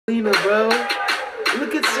Selena, bro.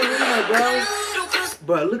 Look at Selena, bro.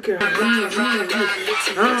 Bro, look at her.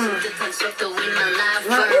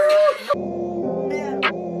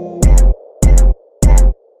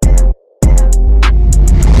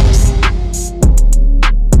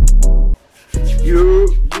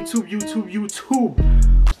 YouTube.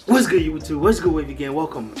 What's good, YouTube? What's good, Wavy Gang?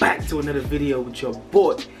 Welcome back to another video with your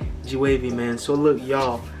boy, G Wavy, man. So look,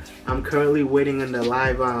 y'all, I'm currently waiting on the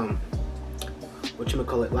live,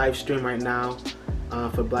 live stream right now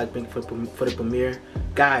for BLACKPINK for the premiere.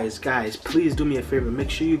 Guys, please do me a favor. Make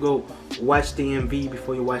sure you go watch the MV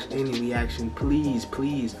before you watch any reaction. Please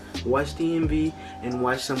watch the MV and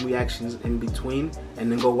watch some reactions in between, and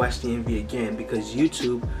then go watch the MV again, because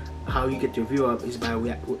YouTube, how you get your view up is by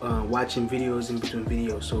watching videos in between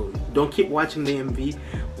videos. So don't keep watching the MV.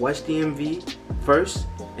 Watch the MV first,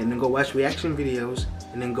 and then go watch reaction videos,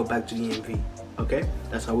 and then go back to the MV. Okay,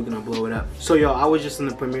 that's how we're gonna blow it up. So yo, I was just in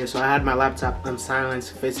the premiere, so I had my laptop on silence,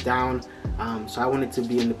 face down, so I wanted to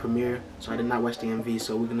be in the premiere, so I did not watch the MV.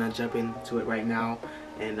 So we're gonna jump into it right now,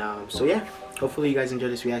 and so yeah, hopefully you guys enjoy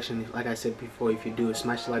this reaction. Like I said before, if you do,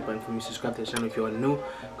 smash the like button for me, subscribe to the channel if you are new.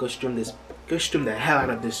 Go stream the hell out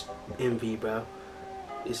of this MV, bro.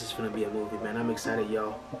 This is gonna be a movie, man. I'm excited,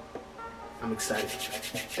 y'all. I'm excited.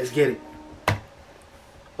 Let's get it.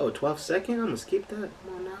 Oh, 12 seconds? I'm gonna skip that.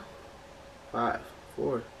 Come on now. 5,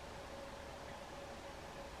 4.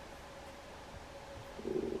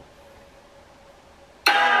 Ooh.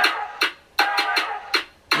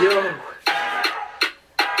 Yo.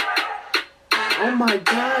 Oh my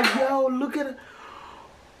God, yo, look at her.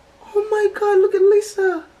 Oh my God, look at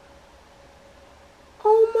Lisa.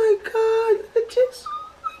 Oh my God, look at Jess. Oh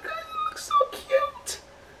my God, you look so cute.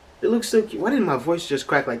 They look so cute. Why did my voice just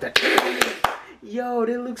crack like that? Yo,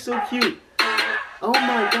 they look so cute. Oh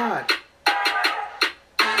my God.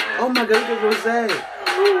 Oh my God, look at Rose.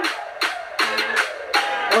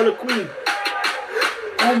 Oh, the queen.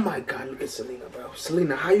 Oh my God, look at Selena, bro.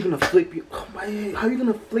 Selena, how you gonna flip you? Oh my head. How you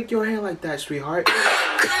gonna flick your hair like that, sweetheart?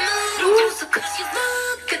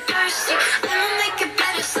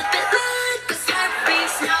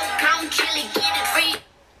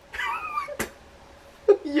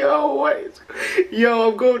 Yo, what? Yo,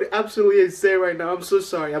 I'm going absolutely insane right now. I'm so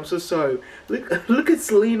sorry. I'm so sorry. Look at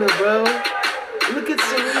Selena, bro. Look at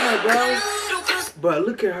Selena, bro. Bro,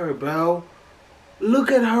 look at her, bro.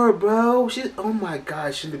 Look at her, bro. Oh my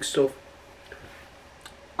God, she looks so.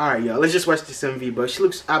 Alright, y'all, let's just watch this MV, bro. She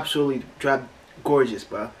looks absolutely drop gorgeous,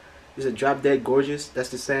 bro. Is it drop dead gorgeous? That's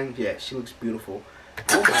the saying? Yeah, she looks beautiful.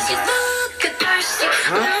 Oh my God.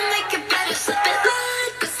 Huh?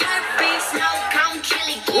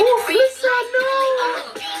 Ooh, Lisa, no.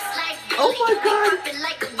 Oh my God.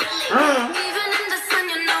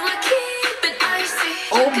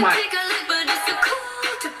 Oh my.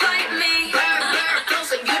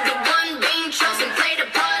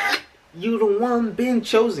 You the one being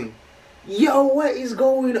chosen. Yo, what is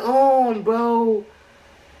going on, bro?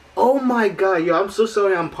 Oh my God, yo, I'm so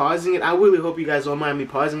sorry I'm pausing it. I really hope you guys don't mind me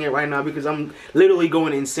pausing it right now, because I'm literally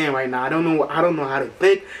going insane right now. I don't know how to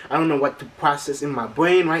think. I don't know what to process in my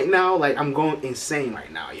brain right now. Like, I'm going insane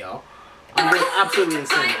right now, y'all. I'm going absolutely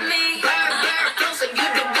insane.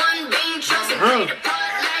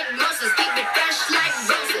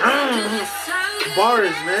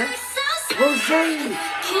 Bars, man. Rose.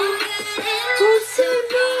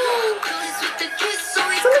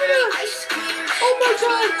 Oh my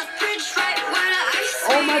God!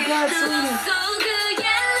 Oh my God, Selena!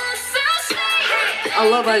 I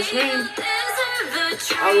love ice cream.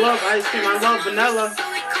 I love ice cream. I love vanilla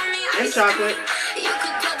and chocolate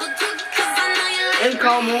and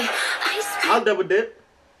caramel. I'll double dip.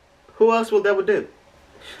 Who else will double dip?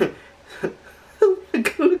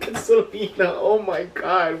 Look at Selena. Oh my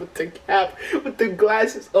God, with the cap, with the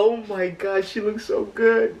glasses. Oh my God, she looks so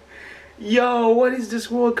good. Yo, what is this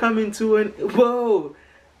world coming to? And whoa,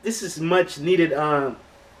 this is much needed.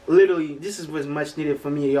 Literally, this is what's much needed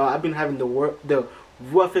for me, y'all. I've been having the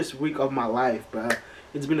roughest week of my life, bro.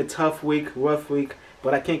 It's been a tough week, rough week,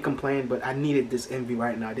 but I can't complain. But I needed this MV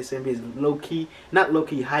right now. This MV is low key, not low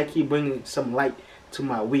key, high key, bringing some light to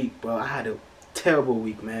my week, bro. I had a terrible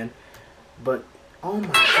week, man. But oh my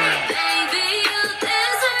God,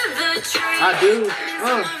 I do.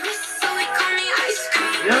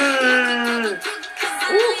 Yeah.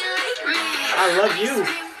 Ooh. I love you.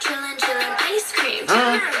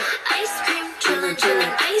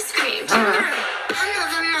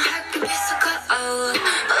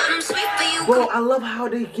 Bro, I love how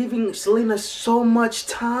they're giving Selena so much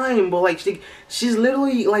time, but like she's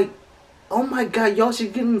literally like, oh my God, y'all,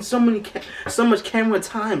 she's getting so much camera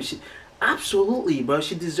time. Absolutely, bro.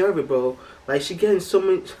 She deserve it, bro. Like, she getting so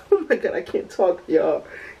many. Oh my god, I can't talk, y'all.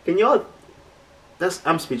 Can y'all?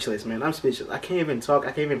 I'm speechless, man. I'm speechless. I can't even talk.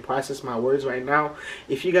 I can't even process my words right now.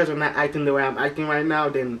 If you guys are not acting the way I'm acting right now,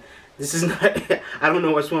 then this is not. I don't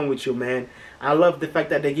know what's wrong with you, man. I love the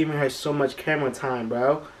fact that they're giving her so much camera time,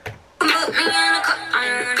 bro.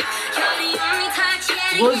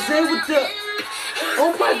 Was there with the?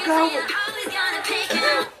 Oh my god!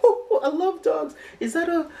 I love dogs. Is that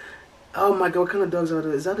a? Oh my god! What kind of dogs are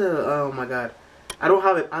those? Is that a? Oh my god! I don't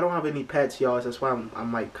have it. I don't have any pets, y'all. That's why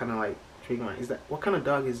I'm like kind of like intrigued on. Is that what kind of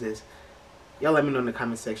dog is this? Y'all let me know in the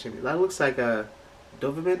comment section. That looks like a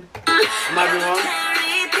Doberman. Am I wrong?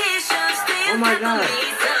 Oh my god!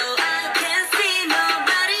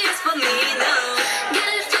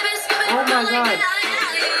 Oh my god!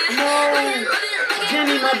 No,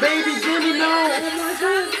 Jenny, my baby Jenny, no! Oh my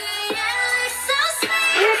god!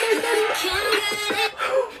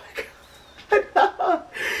 Oh my god!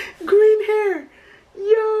 Green hair,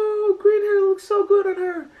 yo, green hair looks so good on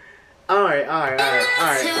her. All right.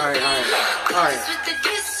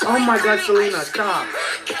 Oh my god, Selena, stop.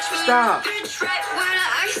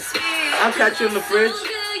 I'll catch you in the fridge.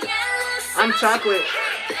 I'm chocolate.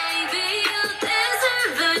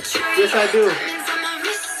 Yes, I do.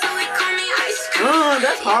 Oh,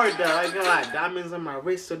 that's hard though. I ain't gonna lie. Diamonds on my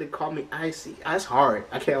wrist, so they call me icy. That's hard.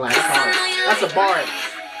 I can't lie. That's hard. That's a bar.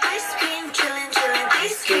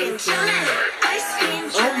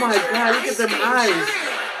 Oh my god, look at them eyes.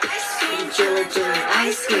 Chillin',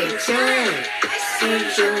 ice cream, chillin'.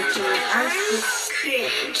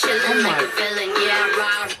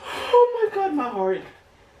 Oh my god, my heart.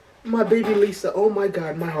 My baby Lisa. Oh my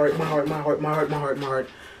god, my heart.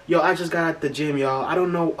 Yo, I just got out the gym, y'all. I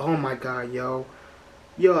don't know. Oh my god, yo.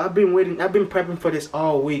 Yo, I've been waiting. I've been prepping for this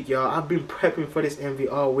all week, y'all. I've been prepping for this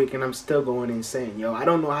MV all week, and I'm still going insane, yo. I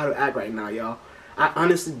don't know how to act right now, y'all. I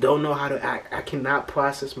honestly don't know how to act. I cannot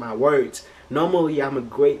process my words. Normally, I'm a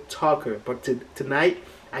great talker, but tonight,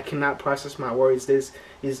 I cannot process my words. This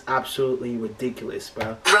is absolutely ridiculous,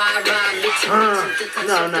 bro. No,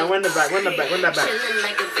 run the back.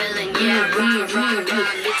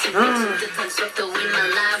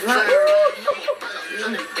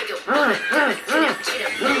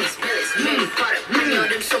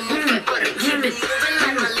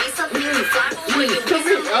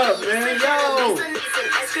 Come up, man, yo.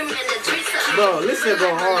 Bro, listen, go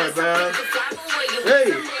hard, bro.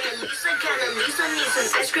 Hey.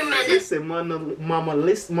 Listen, Mona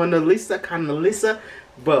Lisa, kind of Lisa.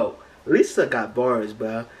 Bro, Lisa got bars,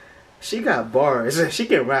 bro. She got bars. She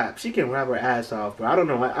can rap. She can rap her ass off, bro. I don't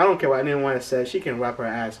know. I don't care what anyone says. She can rap her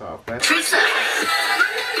ass off, bro.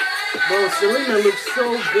 Bro, Selena looks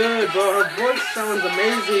so good, bro. Her voice sounds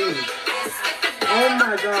amazing. Oh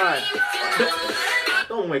my god.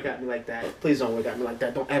 Don't wake at me like that. Please don't wake at me like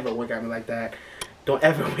that. Don't ever wake at me like that. Don't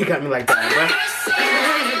ever wake at me like that, bro.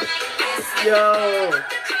 Yo.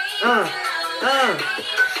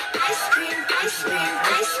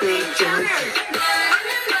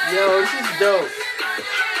 Yo, this is dope.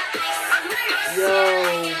 Yo.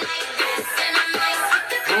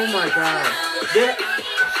 Oh my god.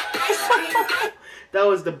 That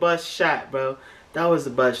was the bust shot, bro. That was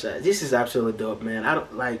the bust shot. This is absolutely dope, man.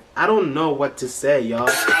 I don't know what to say, y'all.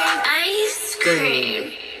 Ice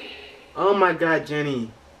cream. Oh my god,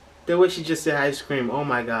 Jenny. The way she just said ice cream. Oh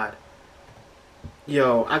my god.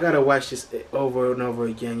 Yo, I gotta watch this over and over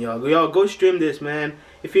again, y'all. Yo, go stream this, man.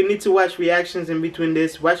 If you need to watch reactions in between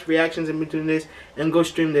this, watch reactions in between this, and go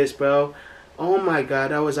stream this, bro. Oh my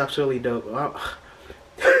god, that was absolutely dope. Oh.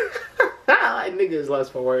 Niggas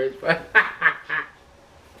lost for words, bro.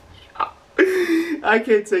 I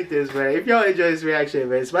can't take this, man. If y'all enjoy this reaction,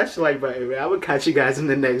 man, smash the like button, man. I will catch you guys in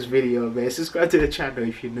the next video, man. Subscribe to the channel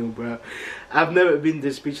if you're new, bro. I've never been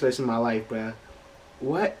this speechless in my life, bro.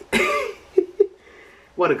 What?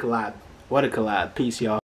 What a collab. What a collab. Peace, y'all.